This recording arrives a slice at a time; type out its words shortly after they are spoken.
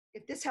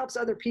if this helps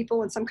other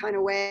people in some kind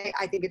of way,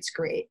 I think it's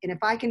great. And if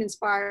I can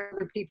inspire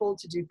other people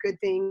to do good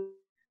things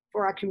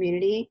for our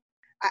community,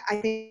 I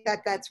think that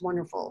that's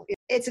wonderful.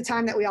 It's a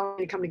time that we all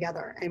need to come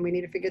together and we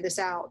need to figure this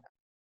out.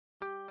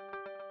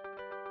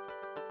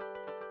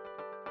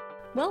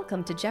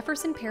 Welcome to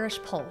Jefferson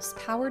Parish Pulse,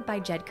 powered by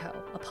JEDCO,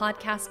 a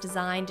podcast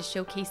designed to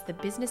showcase the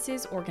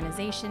businesses,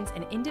 organizations,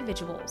 and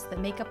individuals that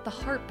make up the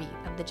heartbeat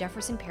of the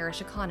Jefferson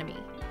Parish economy.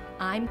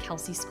 I'm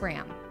Kelsey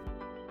Scram.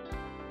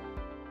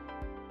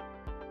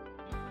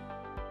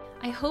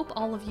 I hope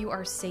all of you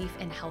are safe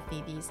and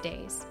healthy these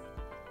days.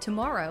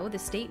 Tomorrow, the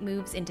state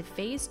moves into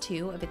phase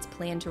 2 of its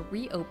plan to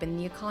reopen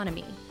the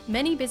economy.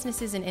 Many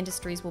businesses and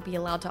industries will be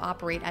allowed to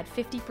operate at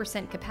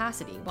 50%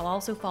 capacity while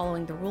also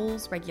following the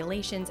rules,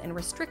 regulations, and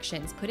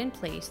restrictions put in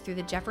place through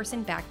the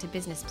Jefferson Back to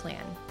Business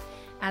Plan.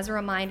 As a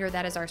reminder,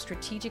 that is our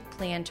strategic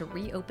plan to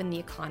reopen the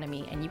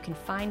economy, and you can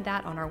find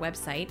that on our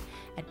website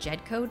at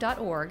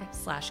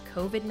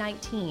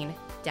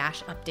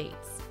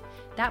jedco.org/COVID-19-updates.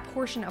 That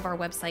portion of our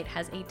website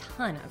has a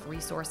ton of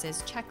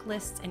resources,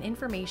 checklists, and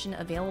information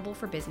available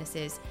for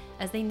businesses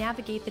as they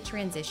navigate the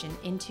transition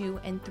into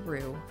and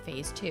through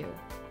Phase 2.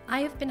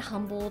 I have been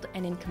humbled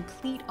and in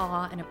complete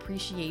awe and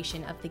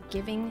appreciation of the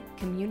giving,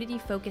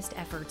 community-focused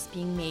efforts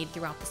being made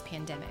throughout this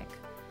pandemic.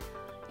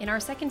 In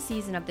our second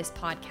season of this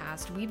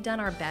podcast, we've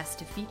done our best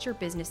to feature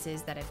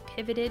businesses that have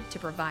pivoted to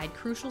provide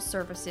crucial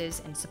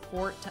services and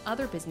support to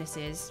other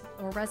businesses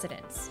or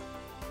residents.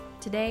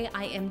 Today,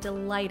 I am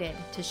delighted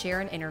to share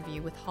an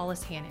interview with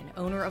Hollis Hannon,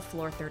 owner of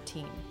Floor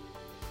 13.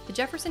 The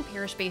Jefferson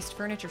Parish-based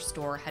furniture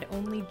store had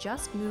only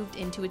just moved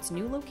into its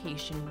new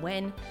location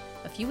when,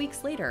 a few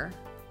weeks later,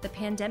 the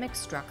pandemic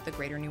struck the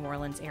greater New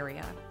Orleans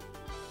area.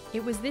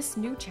 It was this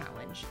new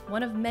challenge,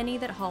 one of many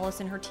that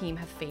Hollis and her team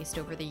have faced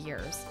over the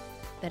years,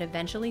 that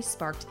eventually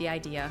sparked the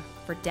idea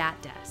for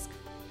Dat Desk.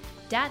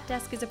 Dat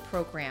Desk is a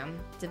program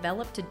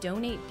developed to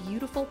donate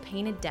beautiful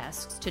painted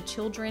desks to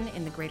children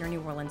in the greater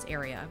New Orleans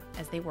area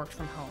as they worked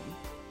from home.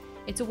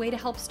 It's a way to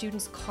help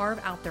students carve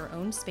out their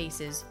own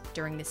spaces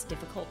during this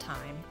difficult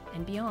time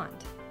and beyond.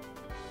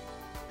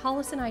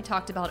 Hollis and I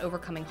talked about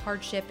overcoming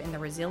hardship and the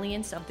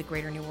resilience of the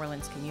greater New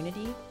Orleans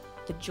community,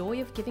 the joy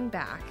of giving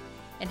back,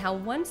 and how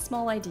one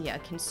small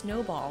idea can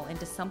snowball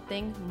into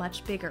something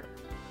much bigger.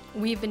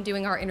 We've been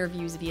doing our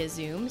interviews via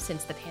Zoom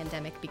since the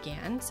pandemic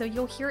began, so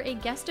you'll hear a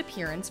guest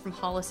appearance from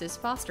Hollis's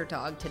foster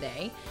dog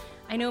today.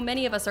 I know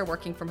many of us are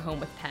working from home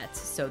with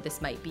pets, so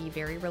this might be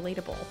very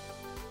relatable.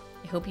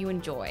 I hope you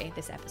enjoy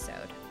this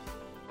episode.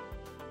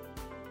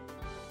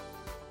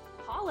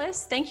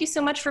 Hollis, thank you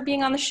so much for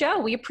being on the show.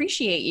 We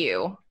appreciate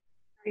you.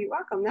 You're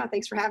welcome. No,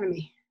 thanks for having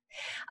me.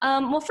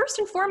 Well, first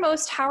and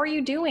foremost, how are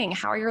you doing?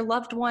 How are your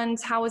loved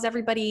ones? How is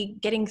everybody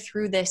getting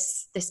through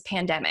this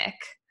pandemic?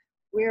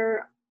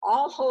 We're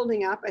all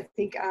holding up. I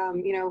think,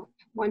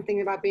 one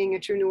thing about being a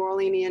true New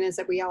Orleanian is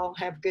that we all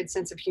have good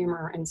sense of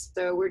humor. And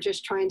so we're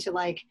just trying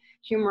to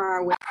humor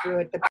our way through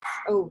it. But,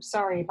 oh,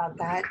 sorry about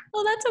that.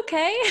 Oh, that's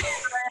okay.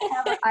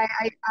 I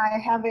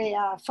have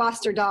a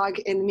foster dog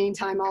in the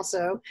meantime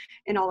also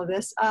in all of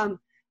this.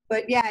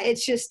 But yeah,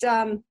 it's just,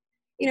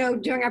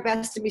 doing our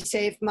best to be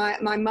safe.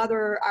 My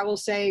mother, I will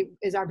say,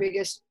 is our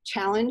biggest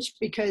challenge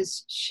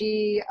because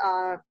she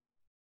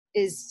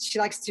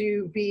likes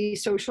to be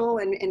social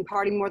and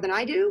party more than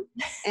I do,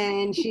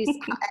 and she's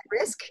at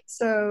risk.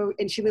 So,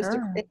 and she lives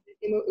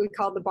in what we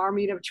call the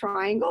Bermuda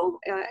Triangle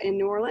in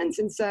New Orleans.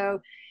 And so,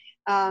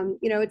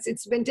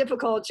 it's been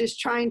difficult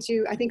just trying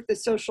to, I think the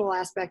social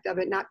aspect of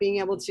it, not being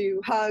able to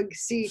hug,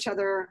 see each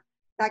other,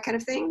 that kind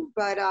of thing.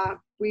 But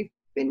we've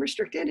been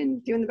restricted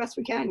and doing the best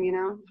we can,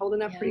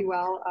 holding up pretty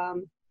well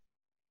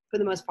for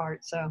the most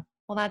part. So.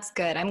 Well, that's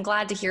good. I'm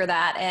glad to hear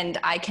that. And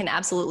I can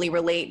absolutely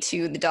relate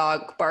to the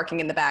dog barking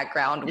in the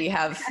background. We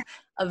have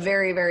a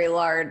very, very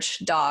large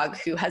dog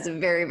who has a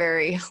very,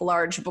 very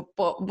large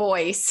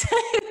voice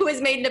who has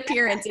made an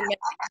appearance in many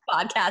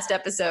podcast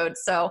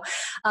episodes. So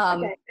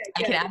I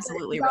can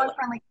absolutely relate.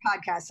 Dog-friendly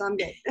podcast, so I'm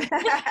good.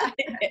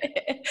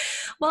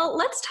 Well,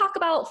 let's talk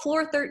about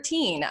Floor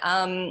 13.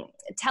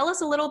 Tell us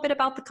a little bit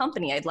about the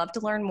company. I'd love to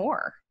learn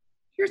more.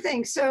 Sure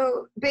thing.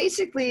 So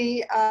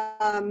basically,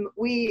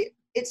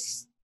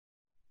 it's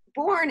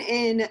born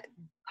in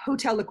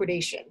hotel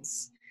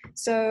liquidations.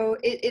 So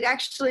it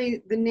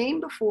actually, the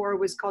name before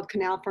was called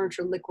Canal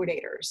Furniture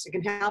Liquidators. The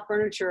Canal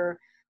Furniture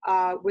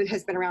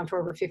has been around for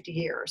over 50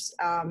 years.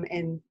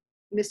 And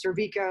Mr.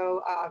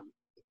 Vico,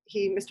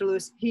 Mr.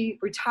 Lewis, he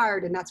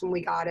retired, and that's when we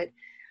got it.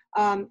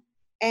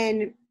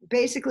 And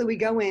basically we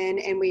go in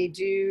and we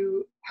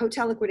do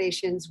hotel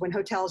liquidations when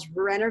hotels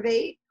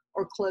renovate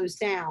or close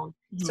down.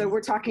 Mm-hmm. So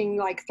we're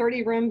talking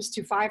 30 rooms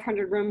to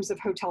 500 rooms of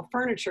hotel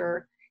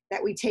furniture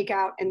that we take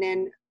out and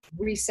then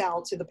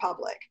resell to the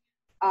public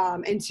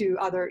and to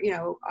other,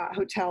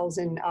 hotels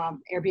and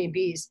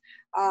Airbnbs.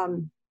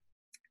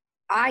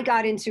 I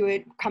got into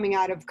it coming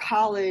out of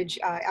college.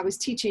 I was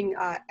teaching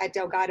at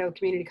Delgado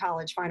Community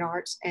College, Fine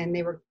Arts, and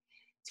they were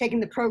taking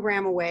the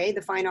program away.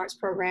 The Fine Arts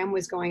program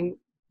was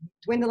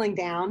dwindling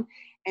down,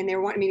 and they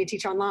were wanting me to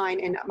teach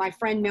online. And my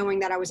friend, knowing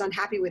that I was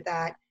unhappy with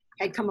that,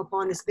 had come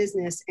upon this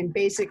business and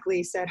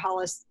basically said,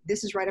 Hollis,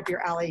 this is right up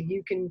your alley.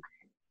 You can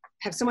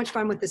have so much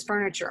fun with this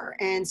furniture.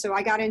 And so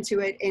I got into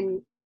it,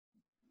 and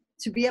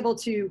to be able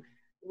to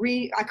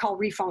I call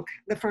refunk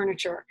the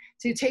furniture,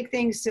 to take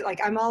things to, like,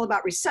 I'm all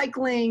about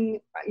recycling,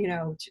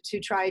 to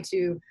try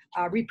to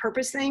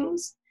repurpose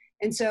things.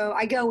 And so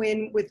I go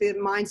in with the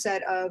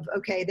mindset of,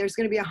 okay, there's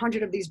going to be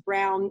 100 of these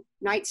brown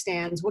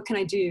nightstands. What can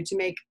I do to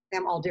make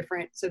them all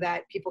different so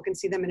that people can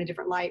see them in a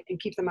different light and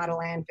keep them out of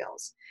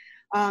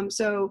landfills?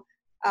 So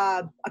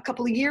a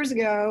couple of years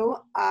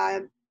ago,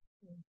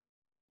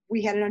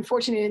 we had an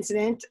unfortunate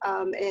incident,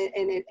 and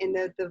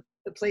the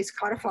place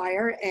caught a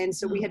fire, and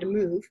so we had to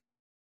move.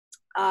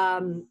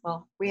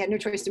 Well, we had no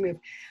choice to move,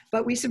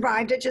 but we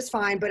survived it just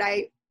fine. But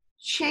I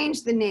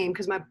changed the name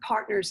because my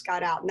partners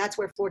got out, and that's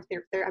where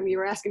you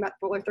were asking about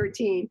Floor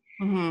 13.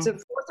 Mm-hmm. So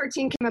Floor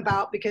 13 came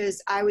about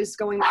because I was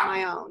going on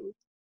my own.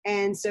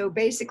 And so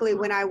basically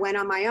when I went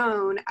on my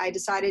own, I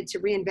decided to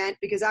reinvent,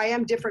 because I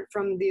am different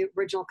from the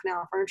original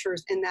Canal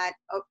Furnitures in that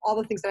all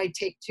the things that I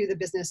take to the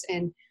business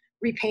and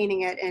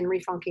repainting it and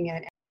refunking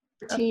it.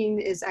 13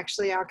 is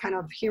actually our kind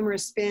of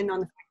humorous spin on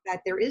the fact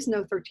that there is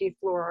no 13th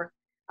floor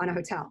on a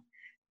hotel.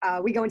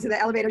 We go into the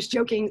elevators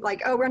joking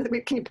like, oh,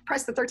 can you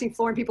press the 13th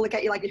floor? And people look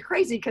at you like you're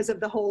crazy because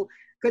of the whole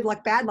good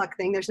luck, bad luck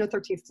thing. There's no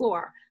 13th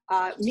floor.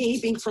 Me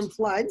being from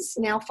floods,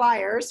 now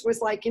fires, was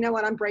like, you know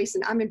what, I'm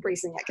embracing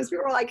it. Because we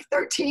were like,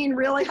 13,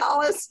 really,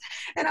 Hollis?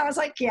 And I was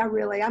like, yeah,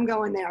 really, I'm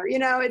going there.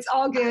 It's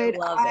all good. I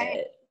love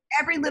it.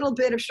 Every little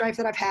bit of strife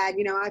that I've had,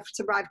 I've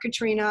survived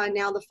Katrina and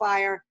now the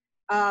fire,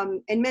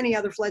 and many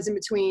other floods in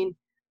between.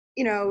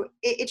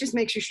 It just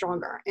makes you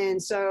stronger.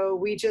 And so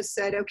we just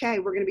said, okay,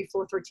 we're going to be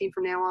Floor 13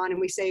 from now on. And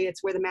we say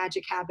it's where the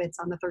magic happens,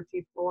 on the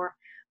 13th floor.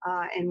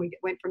 And we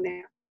went from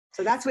there.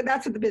 So that's what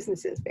the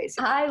business is,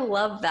 basically. I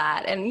love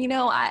that. And,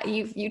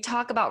 you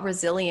talk about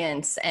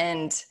resilience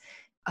and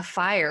a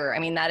fire. I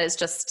mean, that is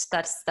just,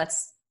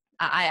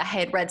 I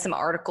had read some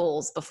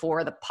articles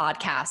before the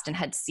podcast and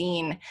had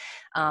seen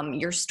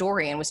your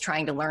story and was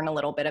trying to learn a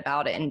little bit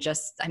about it. And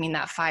just,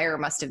 that fire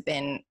must have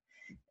been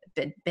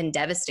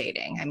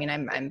devastating.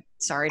 I'm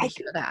sorry to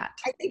hear that.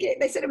 I think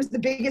they said it was the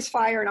biggest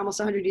fire in almost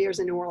 100 years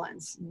in New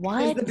Orleans.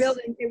 What? The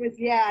building, it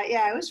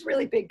was a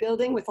really big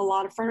building with a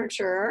lot of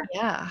furniture,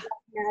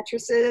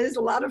 mattresses,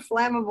 a lot of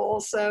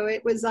flammables. So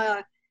it was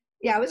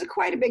it was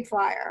quite a big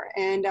fire,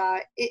 and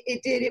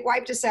it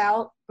wiped us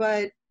out.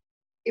 But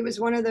it was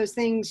one of those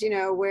things,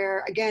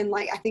 where, again,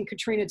 like I think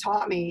Katrina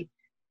taught me,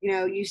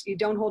 you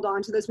don't hold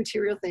on to those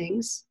material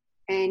things,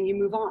 and you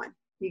move on.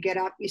 You get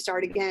up, you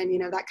start again,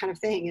 that kind of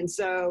thing. And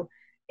so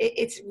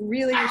it's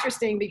really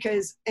interesting,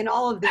 because in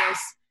all of this,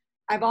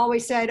 I've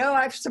always said, oh,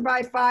 I've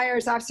survived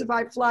fires, I've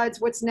survived floods,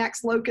 what's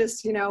next,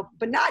 locusts,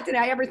 but not did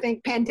I ever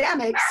think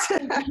pandemics.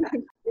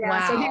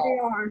 Wow. So here we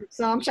are.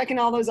 So I'm checking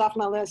all those off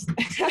my list.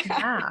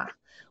 Yeah.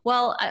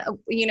 Well,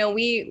 we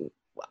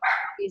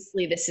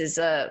obviously, this is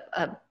a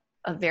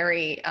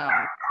very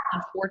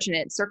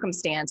unfortunate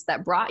circumstance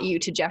that brought you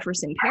to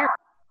Jefferson Parish,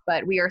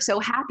 but we are so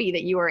happy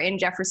that you are in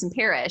Jefferson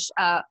Parish.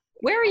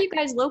 Where are you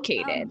guys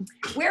located?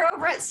 We're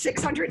over at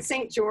 600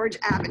 St. George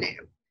Avenue,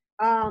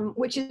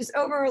 which is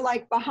over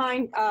like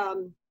behind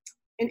an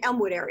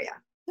Elmwood area.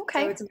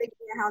 Okay. So it's a big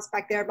warehouse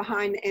back there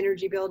behind the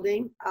Energy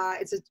Building.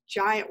 It's a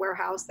giant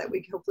warehouse that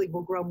we hopefully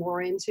will grow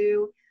more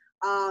into.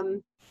 I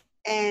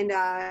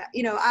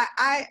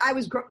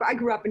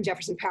grew up in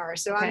Jefferson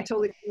Parish, so okay. I'm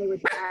totally familiar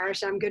with the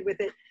parish. I'm good with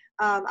it.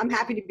 I'm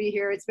happy to be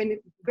here. It's been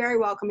very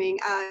welcoming.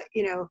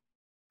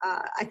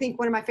 I think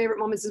one of my favorite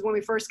moments is when we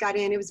first got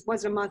in. It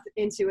wasn't a month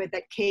into it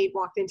that Kate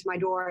walked into my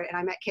door, and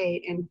I met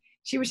Kate, and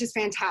she was just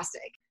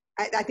fantastic.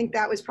 I think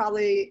that was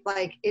probably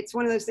like, it's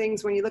one of those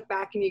things when you look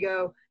back and you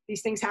go,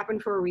 these things happen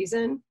for a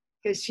reason,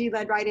 because she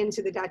led right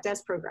into the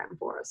 .desk program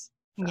for us.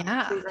 So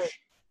yeah.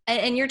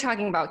 And you're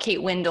talking about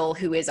Kate Wendell,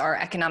 who is our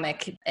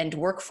economic and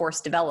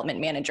workforce development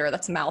manager.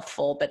 That's a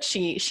mouthful, but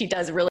she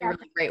does really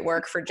great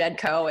work for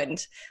JEDCO,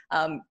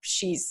 and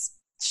she's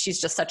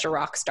just such a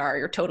rock star.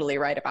 You're totally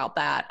right about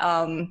that.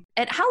 And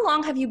how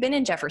long have you been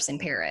in Jefferson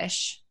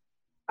Parish?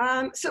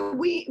 So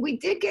we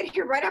did get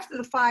here right after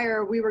the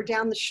fire. We were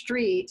down the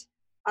street,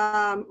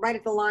 right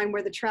at the line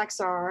where the tracks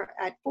are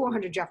at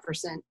 400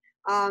 Jefferson.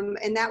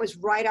 And that was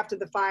right after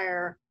the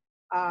fire,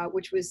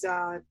 which was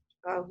a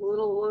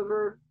little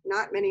over,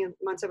 not many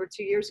months, over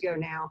 2 years ago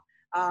now.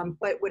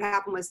 But what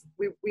happened was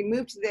we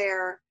moved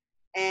there,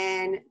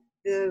 and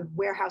the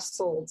warehouse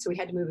sold, so we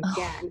had to move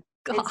again.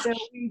 Gosh. And so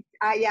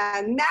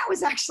and that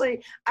was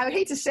actually, I would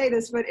hate to say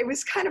this, but it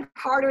was kind of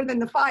harder than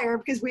the fire,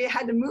 because we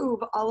had to move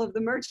all of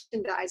the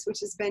merchandise, which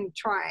has been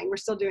trying. We're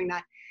still doing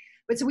that.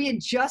 But so we had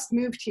just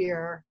moved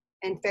here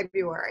in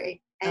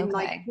February, and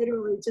like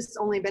literally just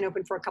only been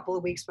open for a couple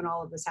of weeks when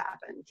all of this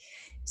happened.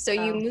 So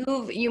you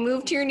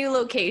move to your new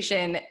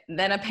location,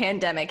 then a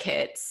pandemic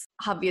hits.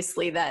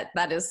 Obviously that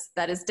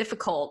is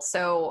difficult.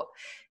 So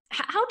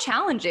how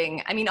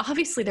challenging?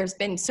 Obviously there's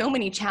been so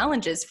many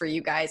challenges for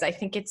you guys. I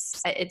think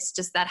it's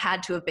just, that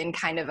had to have been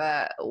kind of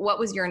what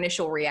was your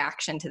initial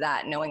reaction to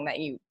that, knowing that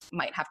you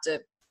might have to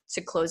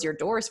close your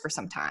doors for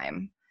some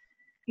time?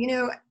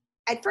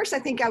 at first I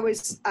think I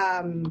was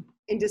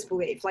in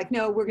disbelief, like,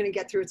 no, we're going to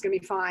get through. It's going to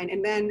be fine.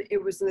 And then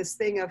it was this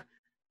thing of,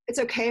 it's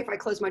okay if I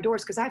close my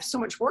doors because I have so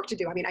much work to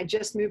do. I mean, I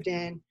just moved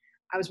in.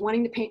 I was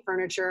wanting to paint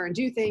furniture and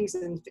do things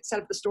and set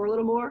up the store a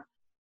little more.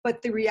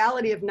 But the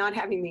reality of not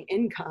having the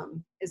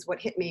income is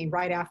what hit me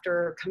right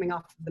after coming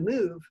off of the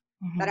move,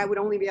 that I would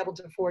only be able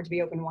to afford to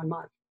be open 1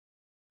 month.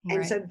 Right.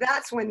 And so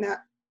that's when the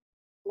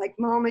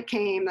moment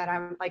came that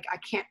I'm like, I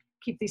can't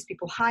keep these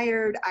people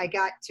hired. I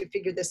got to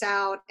figure this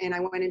out. And I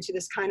went into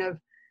this kind of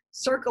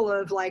circle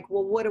of like,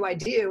 well, what do I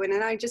do? And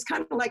then I just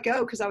kind of let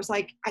go because I was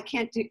like, I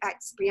can't do,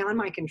 it's beyond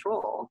my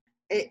control.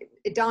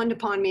 It dawned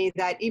upon me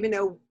that even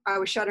though I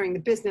was shuttering the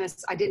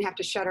business, I didn't have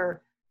to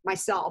shutter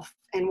myself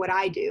and what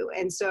I do.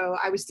 And so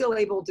I was still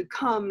able to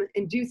come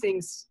and do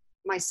things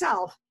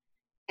myself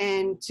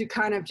and to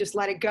kind of just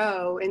let it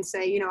go and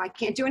say, you know, I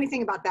can't do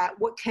anything about that.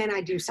 What can I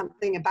do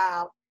something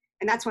about?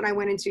 And that's when I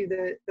went into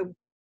the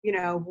you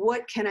know,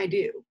 what can I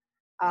do?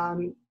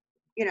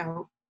 You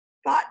know,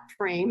 thought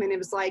frame. And it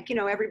was like, you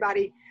know,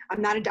 everybody,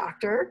 I'm not a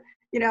doctor,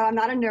 you know, I'm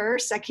not a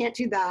nurse. I can't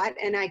do that.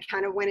 And I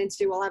kind of went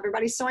into, well,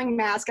 everybody's sewing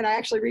masks. And I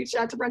actually reached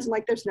out to Brent and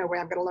like, there's no way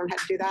I'm going to learn how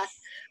to do that.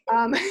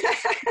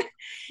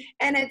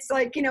 And it's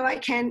like, you know,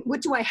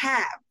 what do I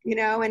have? You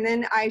know, and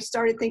then I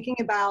started thinking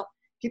about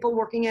people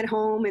working at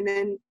home. And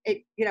then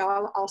you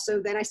know,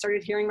 also then I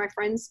started hearing my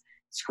friends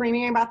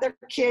screaming about their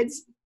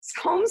kids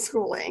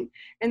homeschooling.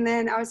 And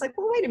then I was like,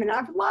 well, wait a minute, I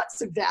have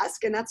lots of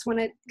desks. And that's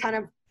when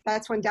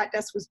that's when Dat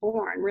Desk was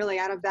born, really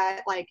out of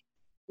that like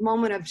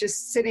moment of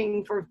just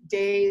sitting for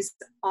days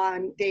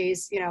on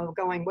days, you know,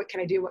 going, what can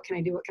I do? What can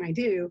I do? What can I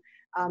do?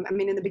 I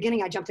mean, in the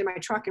beginning, I jumped in my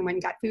truck and went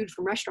and got food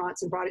from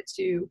restaurants and brought it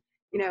to, you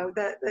know,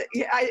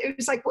 it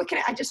was like,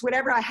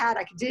 whatever I had,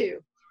 I could do.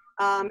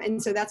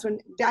 And so that's when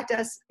Dat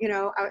Desk, you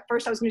know, at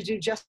first I was going to do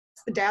just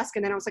the desk.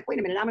 And then I was like, wait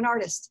a minute, I'm an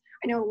artist.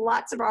 I know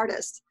lots of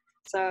artists.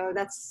 So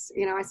that's,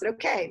 you know, I said,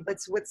 okay,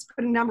 let's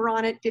put a number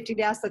on it, 50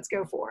 desks, let's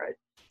go for it.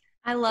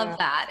 I love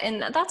that.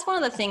 And that's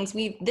one of the things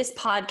this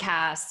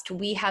podcast,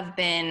 we have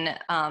been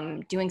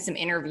doing some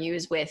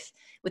interviews with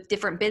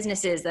different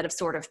businesses that have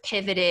sort of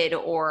pivoted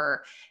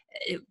or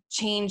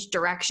changed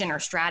direction or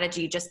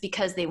strategy just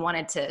because they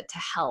wanted to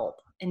help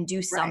and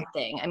do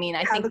something. Right. I mean,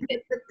 I think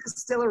the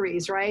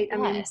distilleries, right?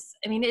 Yes.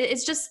 I mean,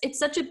 it's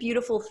such a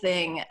beautiful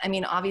thing. I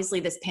mean, obviously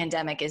this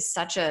pandemic is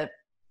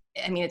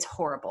it's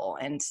horrible.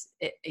 And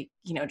it,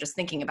 you know, just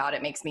thinking about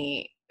it makes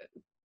me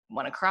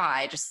want to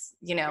cry. Just,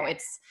 you know,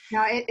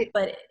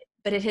 but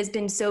it has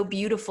been so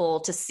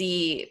beautiful to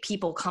see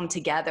people come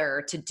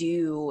together to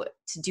do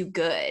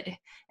good.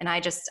 And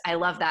I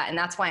love that. And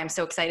that's why I'm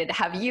so excited to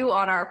have you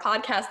on our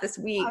podcast this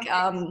week.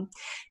 Okay.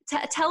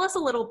 Tell us a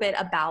little bit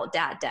about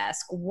Dat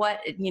Desk.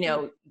 What, you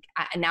know,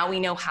 now we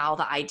know how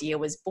the idea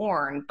was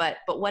born, but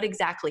what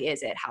exactly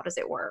is it? How does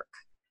it work?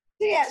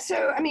 Yeah.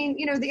 So, I mean,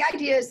 you know, the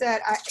idea is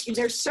that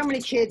there's so many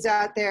kids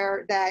out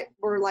there that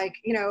were like,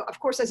 you know, of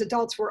course, as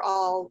adults, we're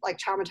all like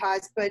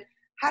traumatized, but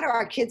how do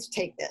our kids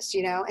take this,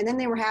 you know? And then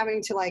they were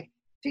having to like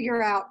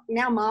figure out,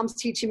 now mom's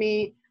teaching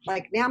me,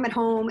 like now I'm at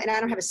home and I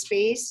don't have a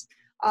space.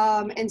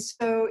 And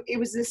so it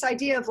was this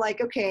idea of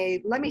like,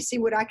 okay, let me see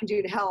what I can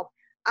do to help.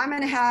 I'm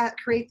going to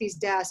create these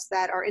desks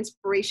that are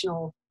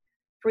inspirational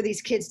for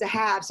these kids to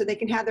have so they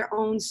can have their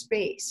own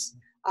space.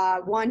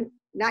 One,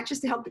 not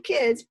just to help the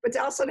kids, but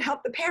also to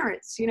help the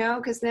parents, you know,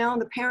 because now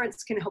the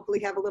parents can hopefully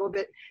have a little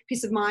bit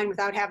peace of mind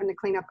without having to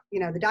clean up, you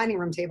know, the dining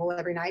room table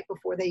every night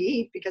before they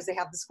eat because they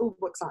have the school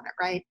books on it,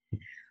 right?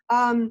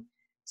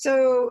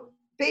 So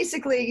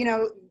basically, you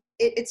know,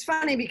 it's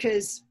funny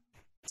because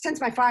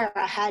since my fire,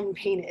 I hadn't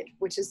painted,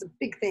 which is a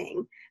big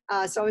thing.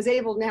 So I was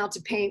able now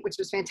to paint, which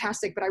was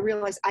fantastic, but I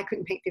realized I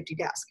couldn't paint 50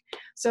 desks.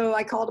 So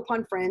I called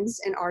upon friends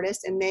and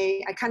artists, and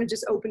I kind of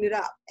just opened it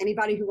up.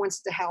 Anybody who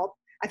wants to help.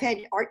 I've had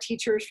art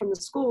teachers from the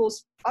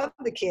schools of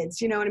the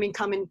kids, you know what I mean,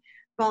 come and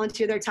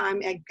volunteer their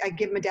time. I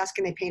give them a desk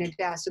and they paint a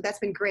desk. So that's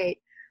been great.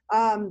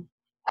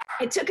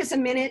 It took us a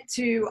minute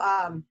to,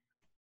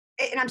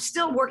 and I'm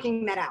still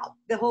working that out,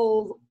 the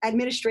whole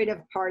administrative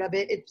part of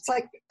it. It's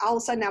like all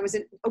of a sudden I was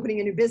opening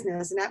a new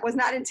business, and that was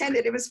not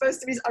intended. It was supposed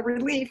to be a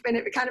relief, and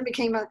it kind of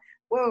became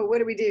whoa, what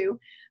do we do?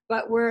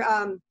 But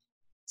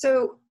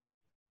so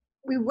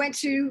we went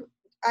to,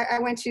 I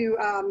went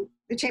to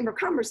the Chamber of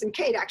Commerce and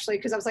Kate, actually,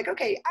 because I was like,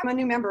 okay, I'm a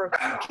new member.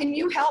 Can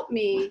you help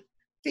me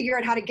figure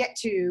out how to get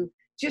to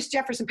just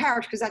Jefferson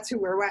Parish, because that's who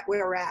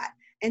we're at.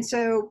 And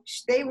so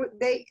they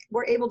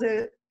were able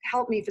to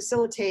help me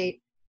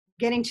facilitate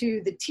getting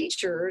to the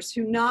teachers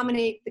who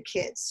nominate the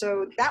kids.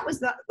 So that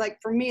was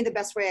for me, the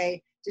best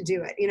way to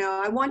do it. You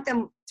know, I want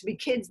them to be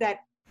kids that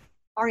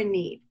are in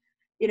need.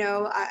 You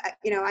know,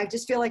 I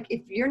just feel like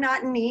if you're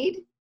not in need,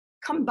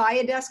 come buy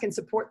a desk and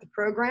support the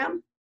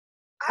program.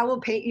 I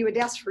will paint you a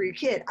desk for your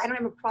kid. I don't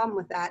have a problem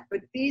with that. But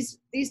these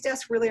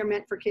desks really are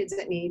meant for kids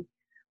that need,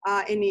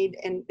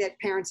 and that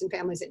parents and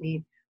families that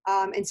need.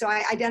 And so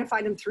I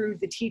identified them through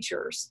the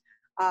teachers,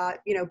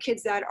 you know,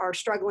 kids that are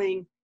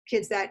struggling,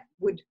 kids that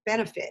would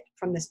benefit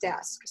from this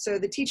desk. So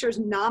the teachers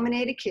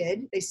nominate a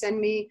kid. They send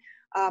me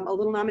a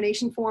little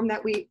nomination form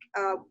that we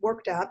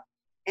worked up.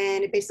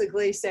 and it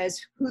basically says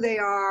who they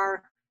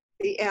are,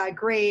 the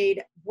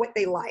grade, what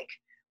they like.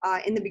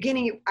 In the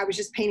beginning, I was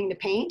just painting to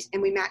paint,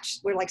 and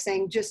we're like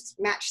saying, just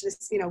match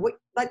this,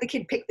 let the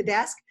kid pick the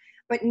desk.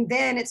 But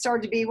then it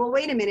started to be, well,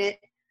 wait a minute.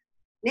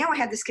 Now I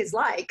have this kid's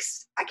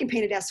likes. I can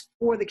paint a desk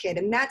for the kid.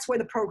 And that's where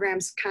the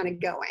program's kind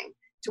of going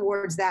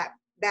towards that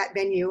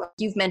venue.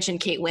 You've mentioned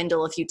Kate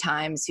Wendell a few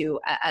times, who,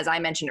 as I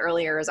mentioned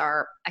earlier, is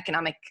our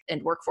economic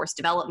and workforce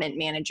development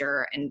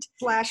manager and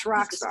slash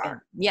rock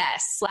star.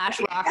 Yes, slash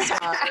rock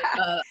star,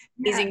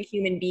 amazing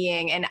human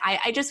being. And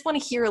I just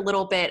want to hear a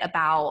little bit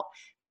about,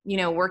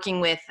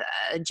 working with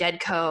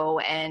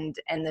JEDCO and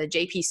the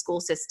JP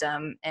school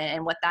system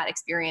and what that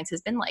experience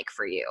has been like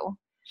for you.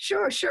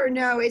 Sure.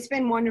 No, it's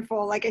been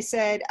wonderful. Like I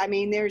said, I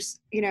mean, there's,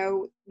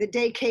 the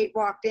day Kate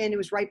walked in, it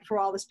was right before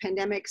all this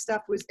pandemic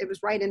stuff it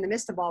was right in the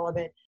midst of all of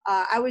it.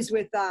 I was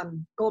with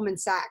Goldman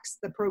Sachs,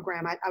 the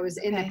program. I was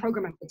in the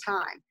program at the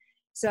time.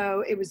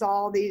 So it was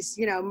all these,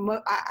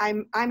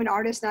 I'm an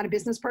artist, not a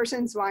business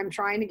person. So I'm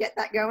trying to get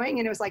that going.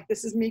 And it was like,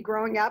 this is me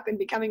growing up and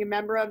becoming a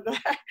member of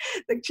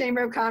the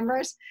Chamber of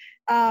Commerce.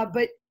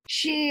 But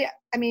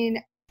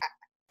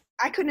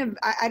I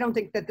don't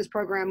think that this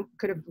program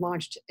could have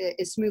launched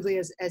as smoothly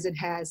as it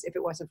has if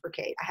it wasn't for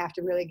Kate. I have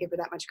to really give her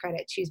that much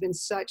credit. She's been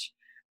such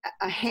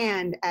a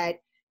hand at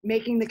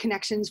making the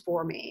connections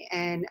for me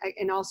and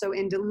also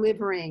in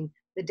delivering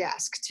the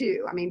desk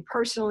too. I mean,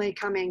 personally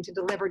coming to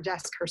deliver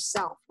desk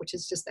herself, which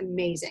is just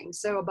amazing.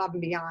 So above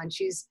and beyond.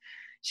 She's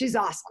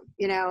awesome,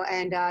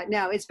 and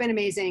no, it's been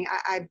amazing.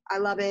 I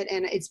love it.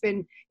 And it's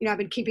been, I've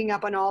been keeping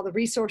up on all the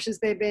resources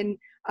they've been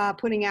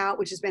putting out,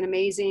 which has been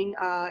amazing,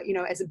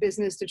 as a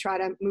business to try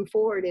to move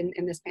forward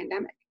in this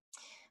pandemic.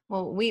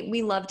 Well,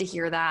 we love to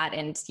hear that.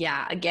 And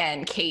yeah,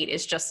 again, Kate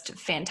is just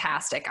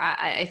fantastic.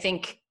 I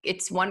think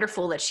it's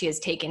wonderful that she has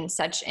taken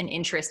such an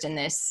interest in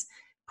this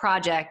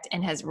project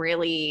and has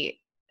really,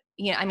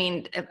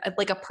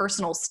 like a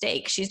personal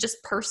stake. She's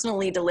just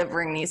personally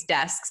delivering these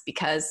desks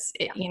because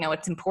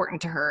it's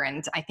important to her.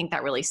 And I think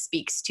that really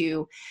speaks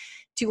to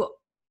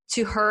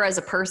her as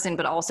a person,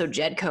 but also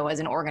JEDCO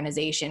as an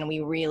organization. We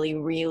really,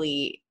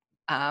 really,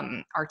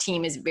 our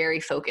team is very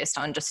focused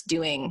on just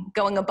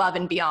going above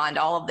and beyond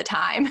all of the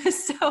time.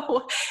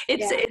 So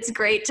it's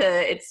great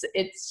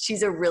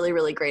she's a really,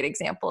 really great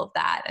example of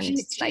that. And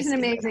she's an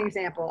amazing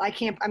example.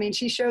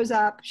 She shows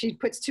up, we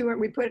put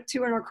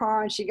two in her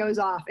car and she goes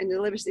off and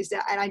delivers these.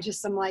 And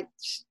I'm like,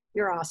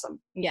 you're awesome.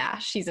 Yeah,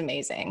 she's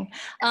amazing.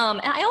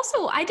 And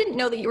I didn't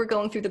know that you were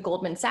going through the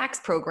Goldman Sachs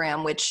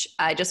program, which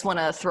I just want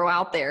to throw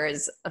out there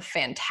is a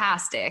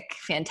fantastic,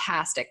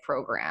 fantastic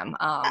program.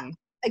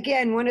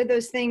 Again, one of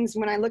those things,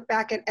 when I look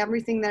back at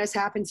everything that has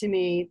happened to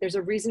me, there's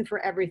a reason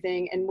for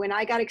everything. And when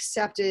I got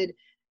accepted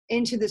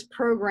into this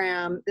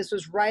program, this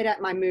was right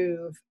at my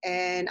move.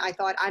 And I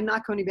thought, I'm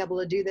not going to be able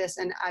to do this.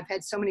 And I've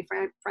had so many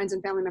friends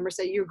and family members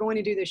say, you're going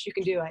to do this, you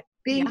can do it.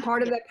 Being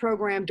part of that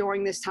program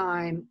during this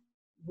time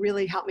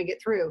really helped me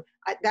get through.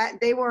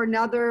 They were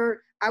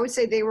another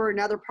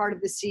part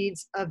of the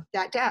seeds of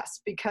that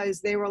desk,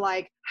 because they were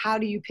like, how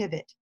do you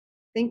pivot?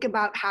 Think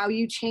about how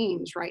you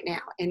change right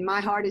now. And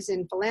my heart is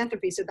in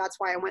philanthropy, so that's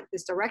why I went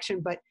this direction.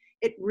 But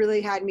it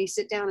really had me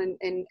sit down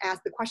and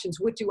ask the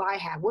questions, what do I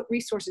have? What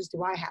resources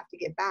do I have to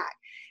give back?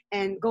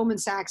 And Goldman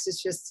Sachs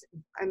is just,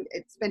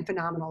 it's been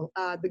phenomenal.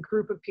 The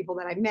group of people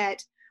that I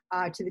met,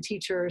 to the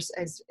teachers,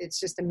 it's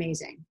just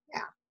amazing.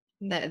 Yeah.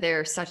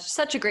 They're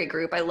such a great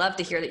group. I love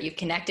to hear that you've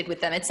connected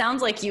with them. It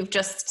sounds like you've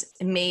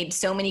just made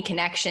so many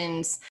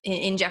connections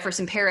in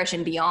Jefferson Parish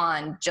and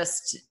beyond,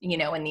 just,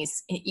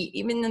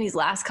 even in these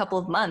last couple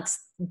of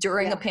months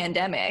during a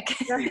pandemic.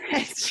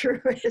 It's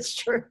true.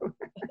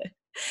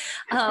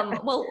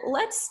 Well,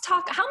 let's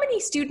talk. How many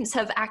students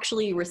have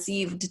actually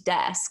received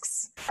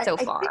desks so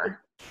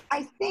far?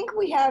 I think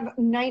we have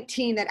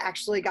 19 that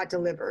actually got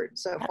delivered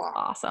so far.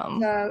 Awesome.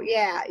 So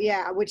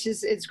yeah, which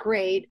it's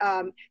great.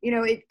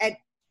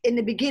 In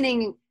the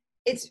beginning,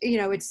 it's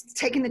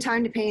taking the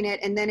time to paint it,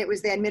 and then it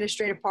was the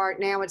administrative part.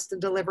 Now it's the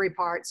delivery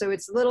part. So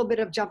it's a little bit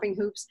of jumping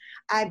hoops.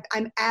 I'm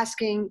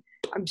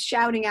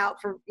shouting out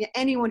for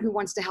anyone who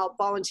wants to help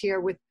volunteer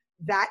with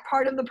that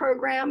part of the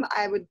program.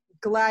 I would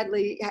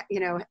gladly,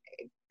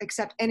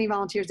 accept any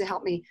volunteers to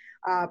help me,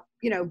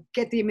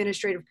 get the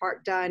administrative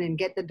part done and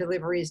get the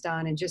deliveries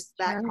done. And just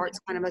that part's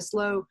kind of a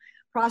slow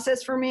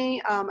process for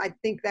me. I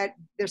think that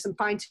there's some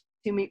fine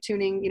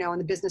tuning, on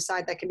the business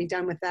side that can be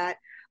done with that.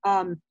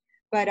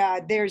 But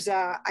there's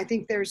 30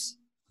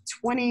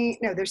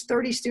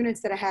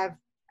 students that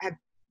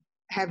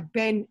have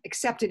been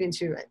accepted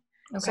into it.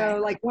 Okay.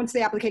 So like once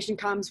the application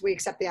comes, we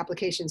accept the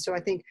application. So I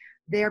think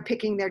they're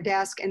picking their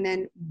desk, and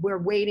then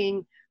we're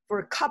waiting for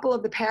a couple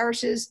of the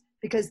parishes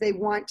because they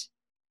want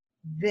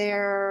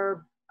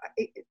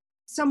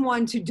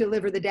someone to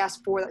deliver the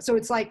desk for that. So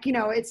it's like,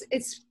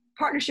 it's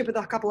partnership with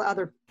a couple of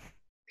other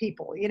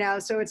people,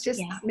 so it's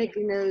just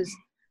making those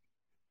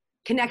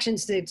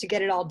connections to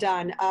get it all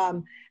done.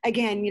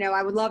 Again,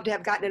 I would love to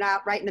have gotten it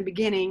out right in the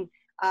beginning.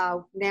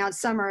 Now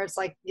it's summer, it's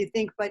like you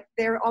think, but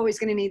they're always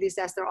going to need these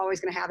desks. They're always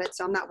going to have it.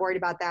 So I'm not worried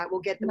about that. We'll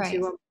get them to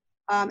them.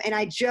 And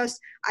I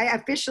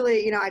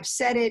officially, I've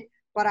said it,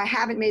 but I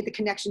haven't made the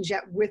connections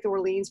yet with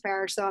Orleans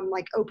Parish. So I'm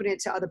like opening it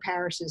to other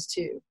parishes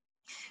too.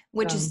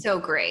 Which is so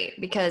great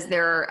because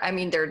there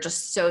are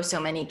just so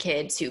many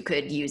kids who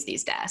could use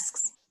these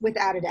desks.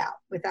 Without a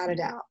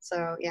doubt.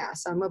 So yeah,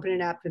 so I'm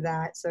opening up to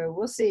that. So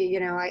we'll see,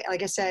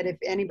 like I said, if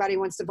anybody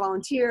wants to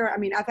volunteer,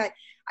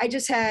 I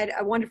just had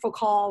a wonderful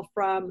call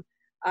from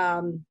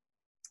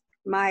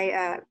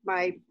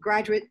my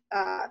graduate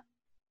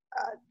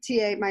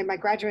TA, my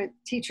graduate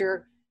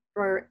teacher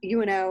for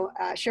UNO,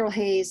 Cheryl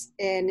Hayes.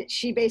 And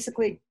she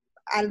basically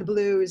out of the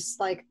blue is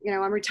like,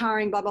 I'm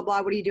retiring, blah, blah,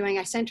 blah. What are you doing?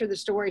 I sent her the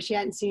story. She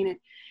hadn't seen it.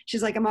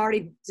 She's like, I'm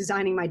already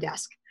designing my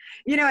desk.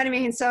 You know what I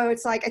mean? So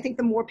it's like, I think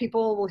the more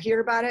people will hear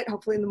about it,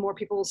 hopefully the more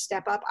people will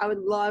step up. I would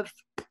love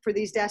for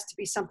these desks to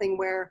be something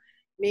where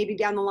maybe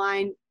down the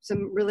line,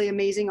 some really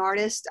amazing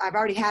artists, I've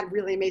already had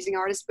really amazing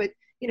artists, but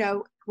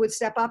would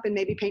step up and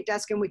maybe paint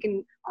desks and we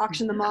can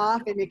auction them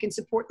off and it can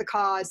support the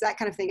cause, that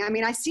kind of thing. I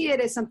mean, I see it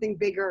as something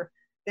bigger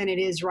than it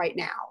is right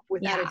now,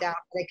 without a doubt.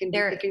 It can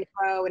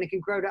grow and it can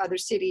grow to other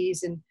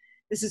cities. And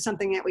this is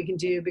something that we can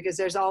do because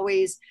there's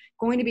always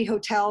going to be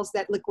hotels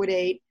that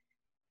liquidate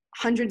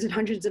hundreds and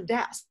hundreds of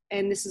desks.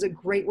 And this is a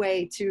great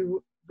way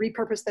to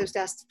repurpose those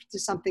desks to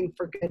something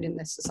for good in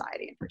this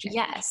society and for change.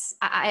 Yes,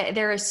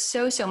 there is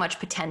so much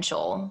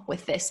potential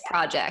with this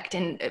project.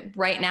 And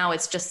right now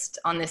it's just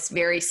on this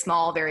very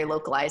small, very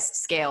localized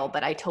scale,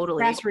 but I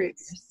totally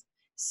grassroots.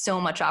 So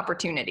much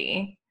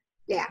opportunity.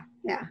 Yeah,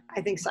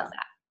 I think so.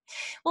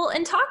 Well,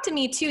 and talk to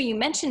me too. You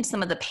mentioned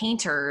some of the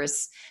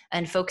painters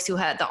and folks who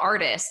had the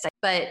artists,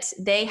 but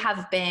they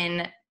have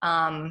been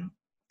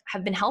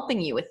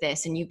helping you with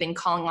this and you've been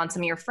calling on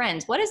some of your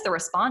friends. What has the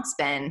response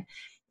been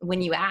when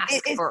you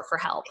ask for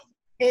help?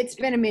 It's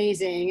been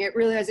amazing. It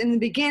really is. In the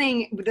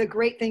beginning, the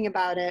great thing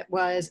about it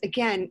was,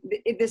 again,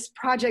 this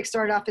project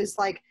started off as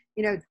like,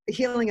 the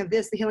healing of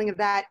this, the healing of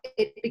that.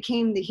 It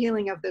became the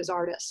healing of those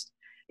artists.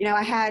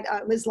 I had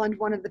Liz Lund,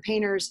 one of the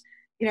painters,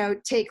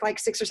 take like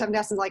 6 or 7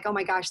 desks and like, oh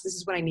my gosh, this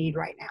is what I need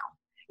right now.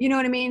 You know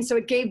what I mean? So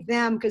it gave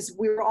them, because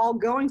we were all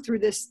going through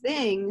this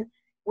thing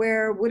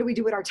where what do we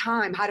do with our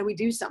time? How do we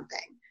do something?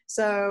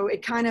 So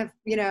it kind of,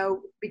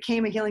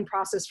 became a healing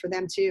process for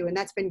them too. And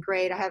that's been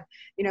great. I have,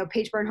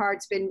 Paige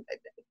Bernhardt's been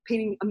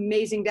painting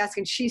amazing desks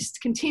and she's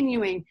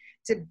continuing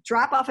to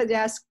drop off a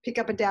desk, pick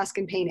up a desk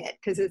and paint it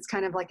because it's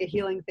kind of like a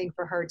healing thing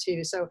for her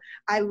too. So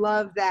I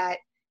love that,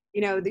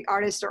 the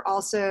artists are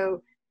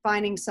also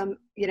finding some,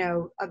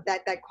 of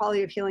that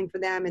quality of healing for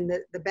them and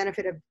the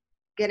benefit of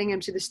getting them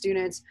to the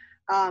students.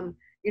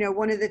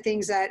 One of the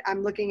things that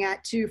I'm looking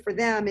at too for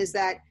them is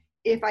that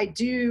if I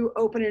do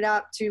open it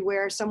up to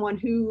where someone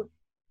who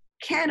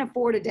can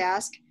afford a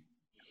desk,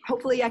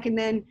 hopefully I can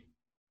then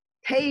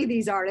pay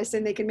these artists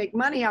and they can make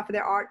money off of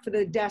their art for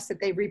the desks that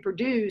they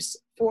reproduce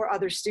for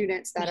other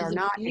students that are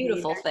not.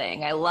 Beautiful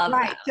thing. I love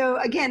that. So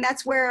again,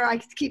 that's where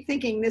I keep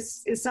thinking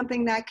this is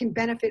something that can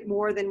benefit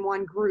more than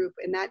one group.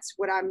 And that's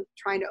what I'm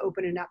trying to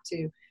open it up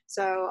to.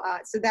 So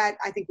that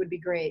I think would be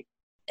great.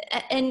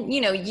 And,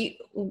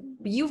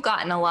 you've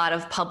gotten a lot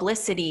of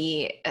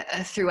publicity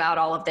throughout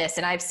all of this.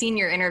 And I've seen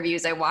your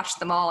interviews. I watched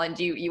them all. And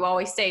you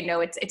always say,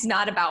 no, it's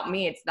not about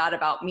me. It's not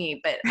about me.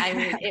 But I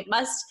mean,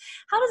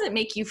 how does it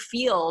make you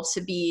feel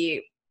to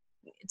be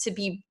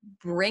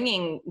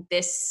bringing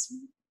this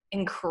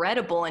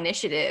incredible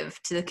initiative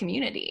to the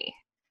community?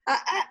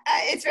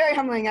 It's very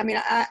humbling. I mean,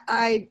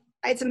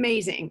 it's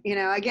amazing.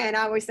 Again,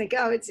 I always think,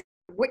 it's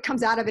what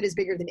comes out of it is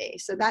bigger than me.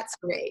 So that's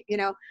great.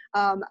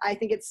 I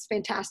think it's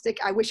fantastic.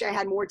 I wish I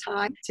had more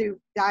time to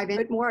dive in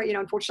it more.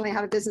 Unfortunately I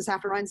have a business I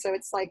have to run. So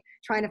it's like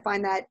trying to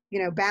find that,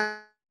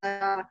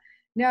 balance.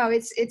 No,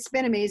 it's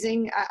been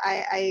amazing.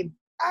 I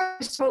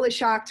was totally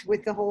shocked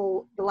with the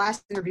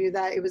last interview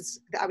that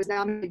I was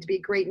nominated to be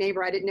Great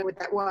Neighbor. I didn't know what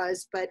that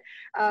was, but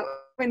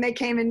when they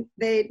came and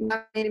they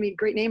nominated me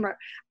Great Neighbor,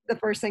 the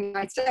first thing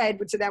I said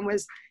to them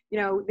was,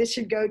 this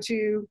should go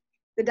to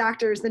the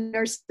doctors, the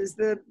nurses,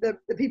 the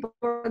people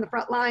who are on the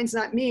front lines,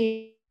 not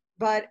me.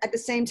 But at the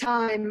same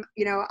time,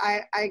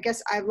 I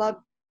guess I love,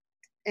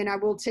 and I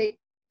will take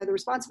the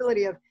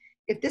responsibility of,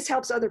 if this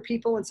helps other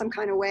people in some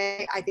kind of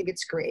way, I think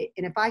it's great.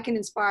 And if I can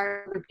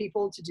inspire other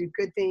people to do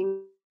good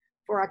things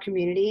for our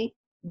community,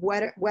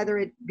 whether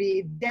it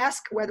be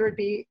desk, whether it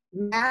be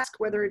mask,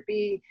 whether it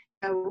be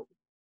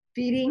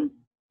feeding,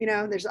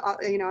 there's a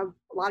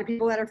lot of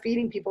people that are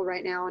feeding people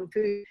right now on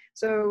food.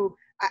 So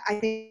I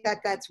think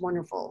that's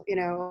wonderful.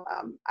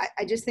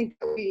 I just think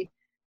that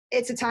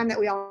it's a time that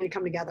we all need to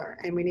come together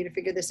and we need to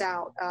figure this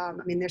out.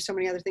 There's so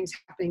many other things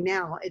happening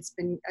now. It's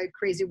been a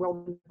crazy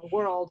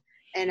world.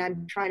 And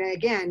I'm trying to,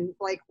 again,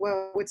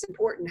 what's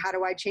important? How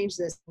do I change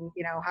this? And,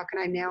 how can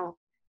I now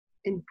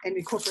and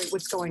incorporate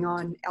what's going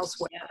on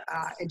elsewhere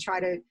and try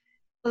to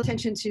pay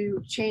attention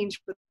to change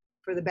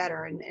for the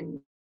better. And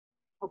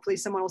hopefully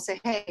someone will say,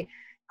 hey,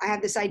 I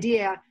have this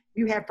idea.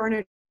 You have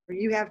furniture.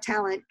 You have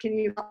talent. Can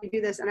you help me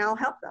do this? And I'll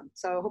help them.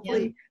 So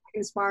hopefully I can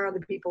inspire other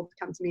people to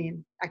come to me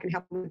and I can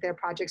help them with their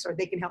projects or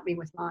they can help me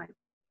with mine.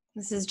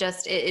 This is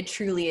just, it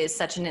truly is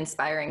such an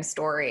inspiring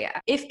story.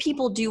 If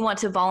people do want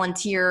to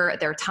volunteer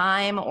their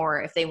time,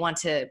 or if they want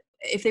to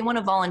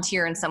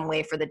volunteer in some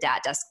way for the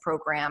Dat Desk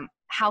program,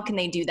 how can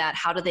they do that?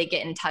 How do they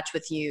get in touch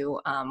with you?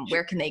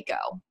 Where can they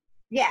go?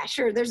 Yeah,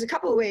 sure. There's a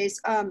couple of ways.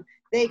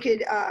 They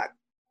could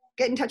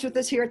get in touch with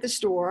us here at the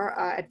store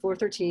at Floor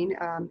 13,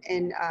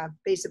 and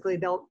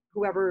basically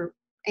whoever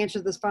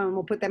answers this phone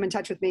will put them in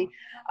touch with me.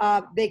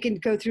 They can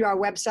go through our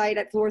website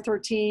at Floor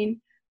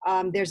 13.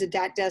 There's a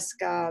Dat Desk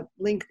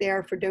link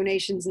there for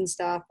donations and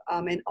stuff.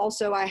 And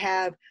also I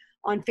have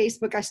on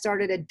Facebook, I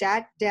started a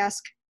Dat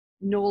Desk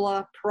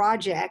NOLA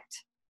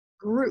project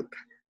group.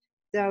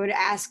 So to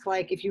ask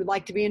like if you'd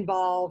like to be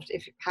involved,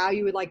 how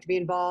you would like to be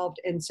involved.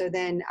 And so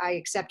then I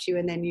accept you,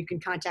 and then you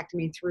can contact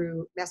me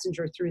through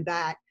Messenger through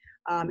that.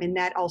 And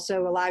that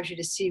also allows you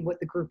to see what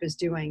the group is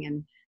doing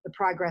and the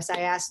progress. I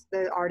asked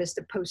the artists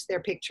to post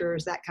their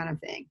pictures, that kind of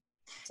thing.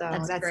 So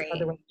that's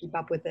another way to keep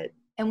up with it.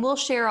 And we'll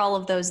share all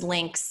of those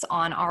links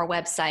on our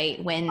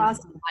website when the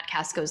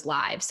podcast goes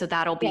live. So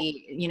that'll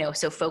be,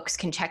 so folks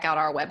can check out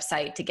our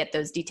website to get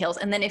those details.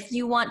 And then if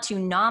you want to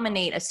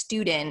nominate a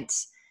student,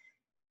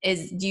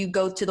 do you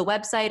go to the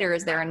website, or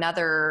is there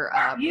another?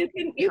 You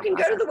can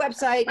go to the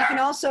website. You can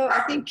also,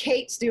 I think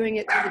Kate's doing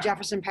it through the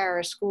Jefferson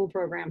Parish School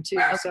Program too.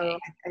 Okay. So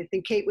I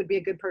think Kate would be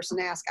a good person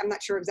to ask. I'm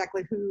not sure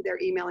exactly who they're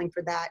emailing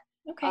for that.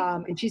 Okay.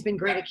 And she's been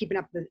great at keeping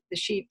up the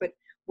sheet, but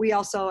we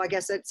also, I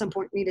guess at some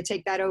point need to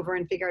take that over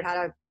and figure out how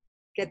to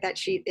get that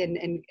sheet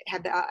and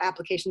have the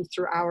applications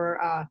through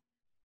our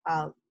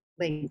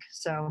link.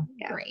 So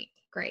yeah.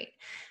 Great.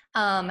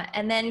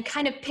 And then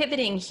kind of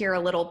pivoting here a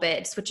little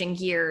bit, switching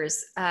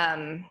gears,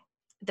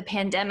 the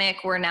pandemic,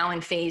 we're now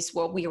in phase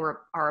what we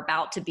are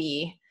about to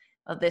be.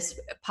 This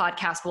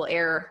podcast will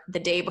air the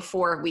day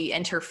before we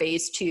enter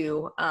phase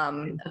 2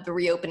 of the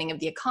reopening of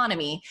the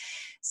economy.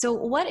 So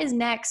what is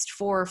next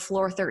for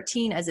Floor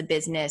 13 as a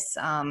business,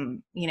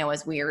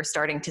 as we are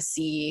starting to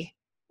see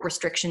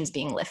restrictions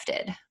being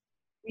lifted?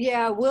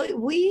 Yeah,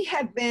 we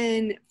have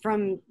been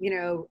from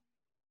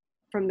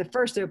the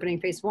first opening,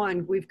 phase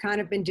 1, we've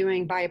kind of been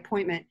doing by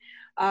appointment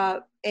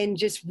and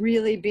just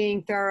really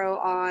being thorough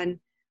on,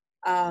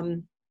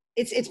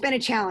 it's been a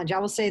challenge. I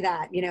will say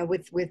that,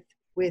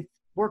 with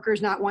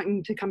workers not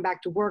wanting to come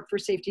back to work for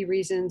safety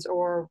reasons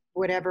or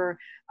whatever.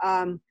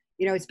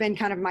 It's been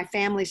kind of my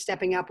family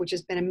stepping up, which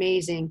has been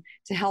amazing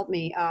to help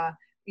me,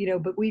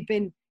 but we've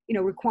been,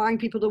 requiring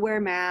people to wear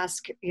a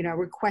mask,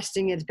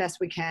 requesting it as best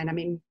we can. I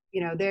mean,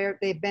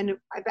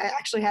 I've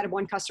actually had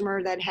one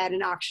customer that had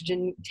an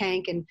oxygen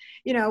tank and,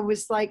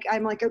 was like,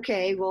 I'm like,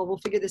 okay, well, we'll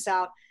figure this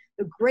out.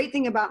 The great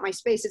thing about my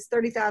space, it's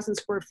 30,000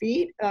 square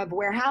feet of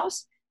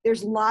warehouse.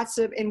 There's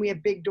and we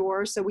have big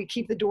doors. So we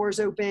keep the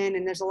doors open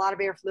and there's a lot of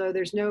airflow.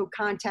 There's no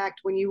contact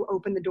when you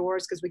open the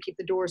doors because we keep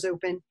the doors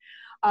open.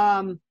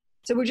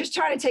 So we're just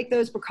trying to take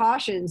those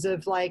precautions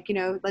of like,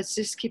 let's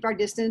just keep our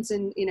distance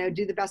and,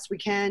 do the best we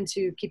can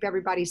to keep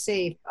everybody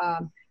safe,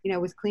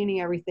 with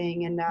cleaning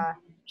everything and,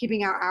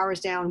 keeping our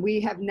hours down. We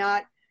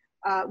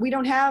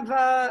don't have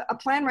a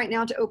plan right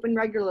now to open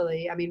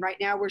regularly. I mean, right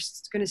now we're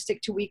going to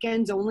stick to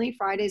weekends only,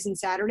 Fridays and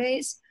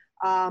Saturdays.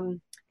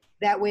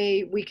 That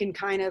way we can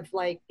kind of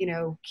like,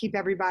 keep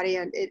everybody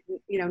and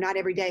not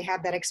every day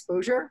have that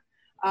exposure.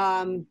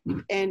 And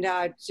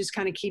just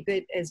kind of keep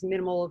it as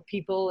minimal of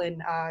people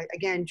and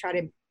again, try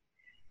to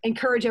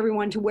encourage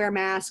everyone to wear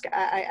masks.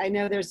 I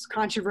know there's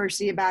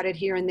controversy about it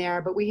here and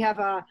there, but we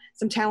have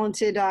some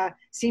talented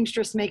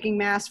seamstress making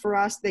masks for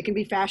us. They can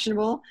be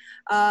fashionable.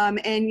 And,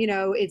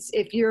 it's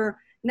if you're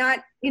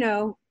not,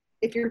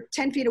 if you're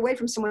 10 feet away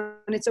from someone,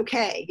 it's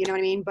okay. You know what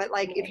I mean? But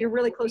like, if you're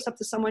really close up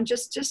to someone,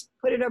 just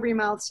put it over your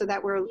mouth so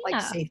that we're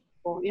like safe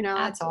people,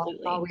 that's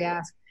all we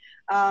ask.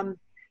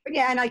 But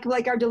yeah, and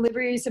like our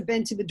deliveries have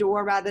been to the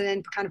door rather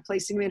than kind of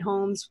placing them in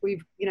homes.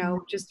 We've,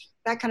 just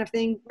that kind of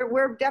thing.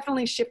 We're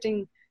definitely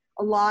shifting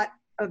a lot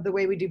of the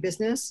way we do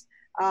business.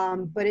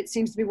 But it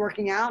seems to be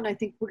working out and I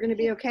think we're going to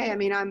be okay. I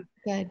mean, I'm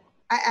good.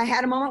 I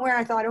had a moment where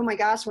I thought, oh my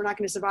gosh, we're not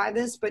going to survive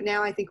this. But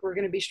now I think we're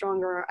going to be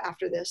stronger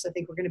after this. I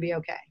think we're going to be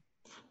okay.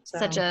 So.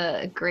 Such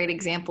a great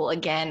example.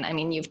 Again, I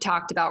mean, you've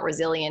talked about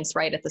resilience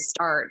right at the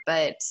start,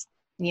 but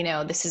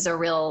this is a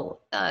real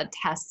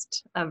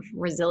test of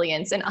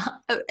resilience and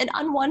an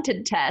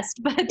unwanted test,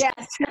 but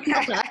yes.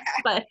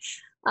 But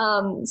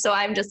so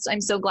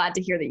I'm so glad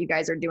to hear that you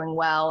guys are doing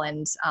well.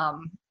 And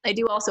I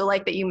do also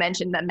like that you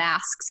mentioned that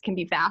masks can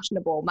be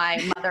fashionable.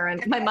 My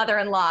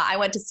mother-in-law, I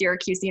went to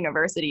Syracuse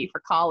University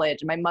for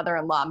college, and my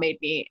mother-in-law made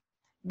me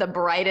the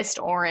brightest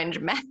orange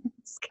mask.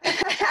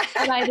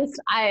 And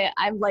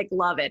I like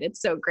love it.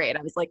 It's so great.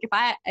 I was like, if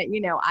I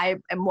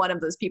am one of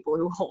those people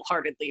who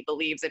wholeheartedly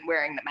believes in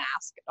wearing the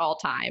mask at all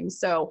times.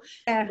 So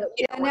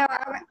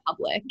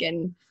public.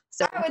 And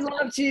so I would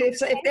love to,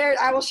 if there,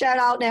 I will shout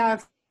out now,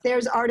 if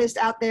there's artists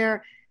out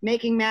there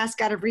making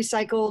masks out of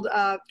recycled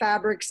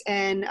fabrics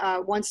and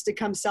wants to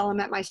come sell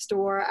them at my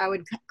store, I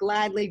would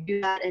gladly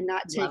do that and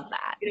not take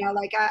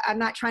that. I'm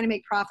not trying to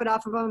make profit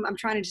off of them. I'm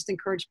trying to just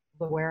encourage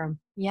people to wear them.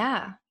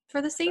 Yeah.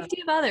 For the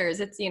safety of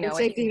others. It's, the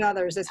safety of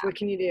others. That's what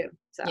can you do?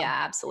 So, yeah,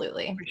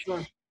 absolutely. For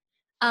sure.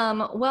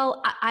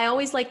 Well, I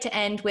always like to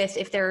end with,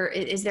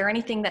 is there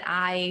anything that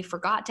I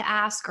forgot to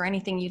ask or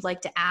anything you'd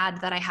like to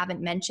add that I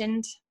haven't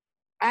mentioned?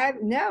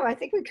 No, I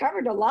think we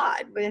covered a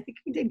lot, but I think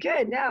we did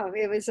good. No,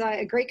 it was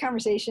a great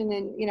conversation,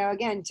 and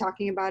again,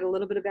 talking about a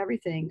little bit of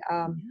everything.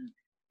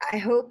 I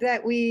hope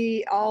that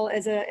we all,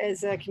 as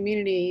a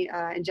community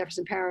in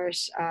Jefferson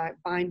Parish,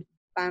 bind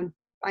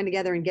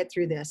together and get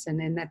through this,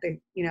 and that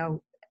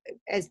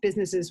as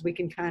businesses, we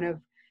can kind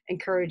of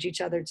encourage each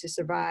other to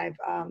survive.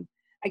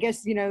 I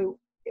guess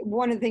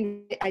one of the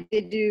things I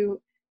did do,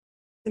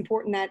 it's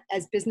important that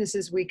as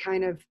businesses we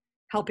kind of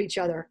help each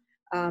other.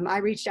 I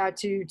reached out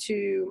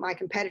to my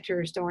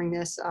competitors during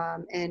this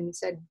and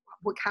said,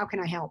 how can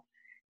I help?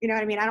 You know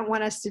what I mean? I don't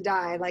want us to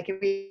die. Like if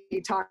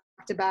we talked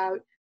about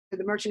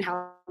the Merchant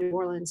House in New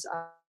Orleans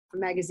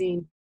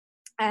magazine,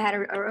 I had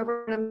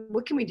over,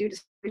 what can we do to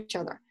support each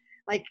other?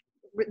 Like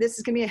this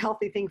is going to be a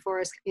healthy thing for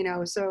us,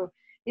 So,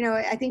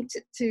 I think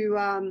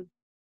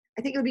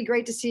I think it would be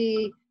great to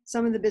see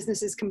some of the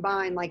businesses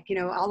combine, like,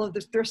 all of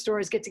the thrift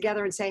stores get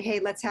together and say, hey,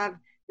 let's have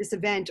this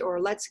event,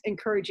 or let's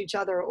encourage each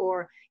other,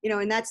 or,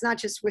 and that's not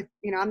just with,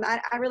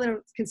 I really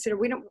don't consider,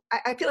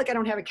 I feel like I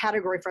don't have a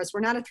category for us. We're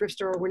not a thrift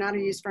store. We're not a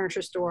used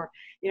furniture store.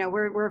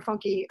 We're a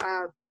funky,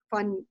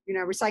 fun,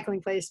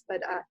 recycling place,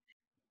 but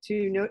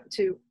to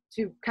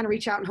kind of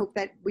reach out and hope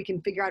that we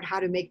can figure out how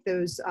to make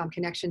those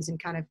connections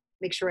and kind of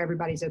make sure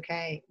everybody's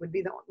okay would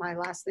be my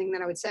last thing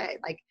that I would say.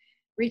 Like,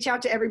 reach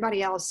out to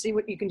everybody else, see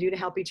what you can do to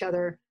help each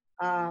other.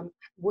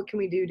 What can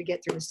we do to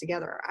get through this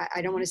together?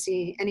 I don't want to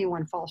see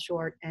anyone fall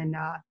short, and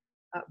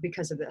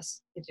because of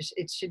this,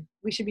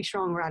 we should be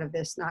stronger out of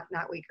this, not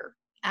weaker.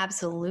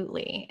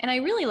 Absolutely. And I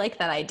really like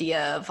that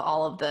idea of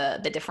all of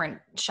the different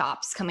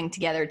shops coming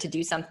together to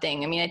do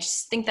something. I mean, I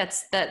just think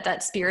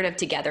that spirit of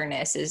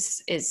togetherness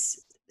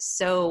is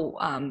so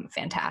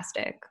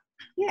fantastic.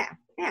 Yeah.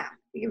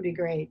 It would be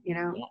great.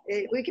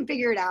 We can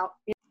figure it out.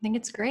 I think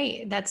it's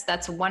great.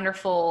 That's a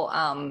wonderful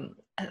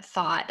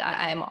thought.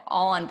 I'm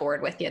all on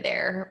board with you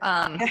there.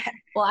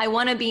 Well, I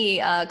want to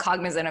be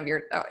cognizant of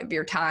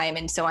your time,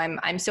 and so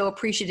I'm so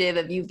appreciative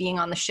of you being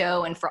on the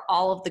show and for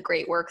all of the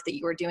great work that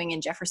you are doing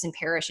in Jefferson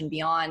Parish and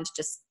beyond.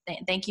 Just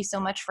thank you so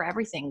much for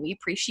everything. We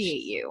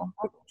appreciate you.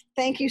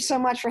 Thank you so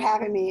much for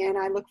having me, and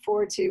I look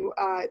forward to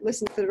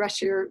listening to the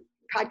rest of your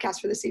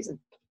podcast for the season.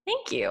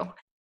 Thank you.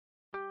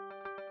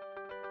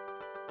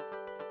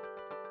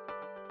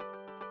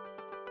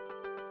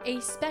 A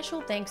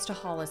special thanks to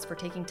Hollis for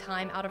taking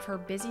time out of her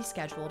busy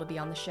schedule to be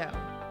on the show.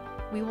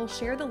 We will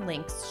share the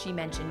links she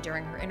mentioned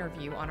during her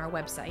interview on our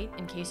website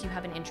in case you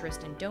have an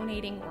interest in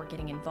donating or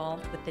getting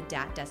involved with the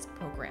DAT Desk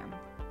program.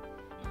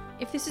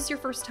 If this is your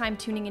first time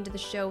tuning into the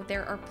show,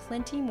 there are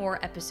plenty more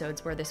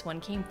episodes where this one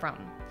came from.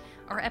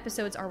 Our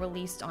episodes are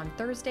released on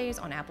Thursdays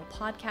on Apple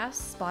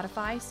Podcasts,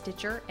 Spotify,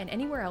 Stitcher, and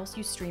anywhere else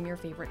you stream your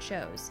favorite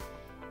shows.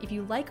 If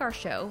you like our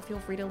show, feel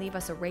free to leave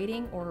us a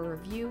rating or a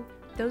review.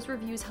 Those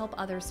reviews help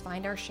others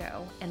find our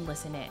show and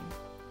listen in.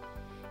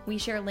 We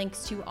share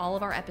links to all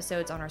of our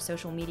episodes on our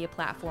social media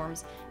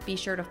platforms. Be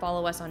sure to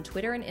follow us on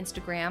Twitter and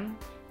Instagram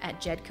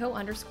at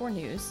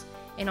jedco_news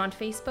and on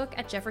Facebook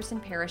at Jefferson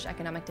Parish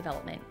Economic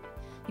Development.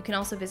 You can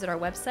also visit our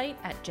website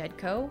at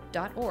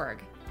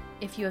jedco.org.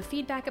 If you have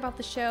feedback about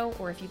the show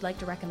or if you'd like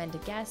to recommend a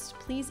guest,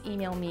 please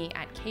email me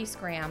at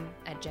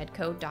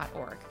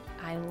ksgram@jedco.org.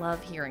 I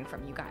love hearing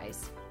from you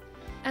guys.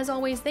 As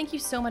always, thank you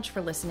so much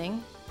for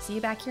listening. See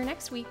you back here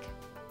next week.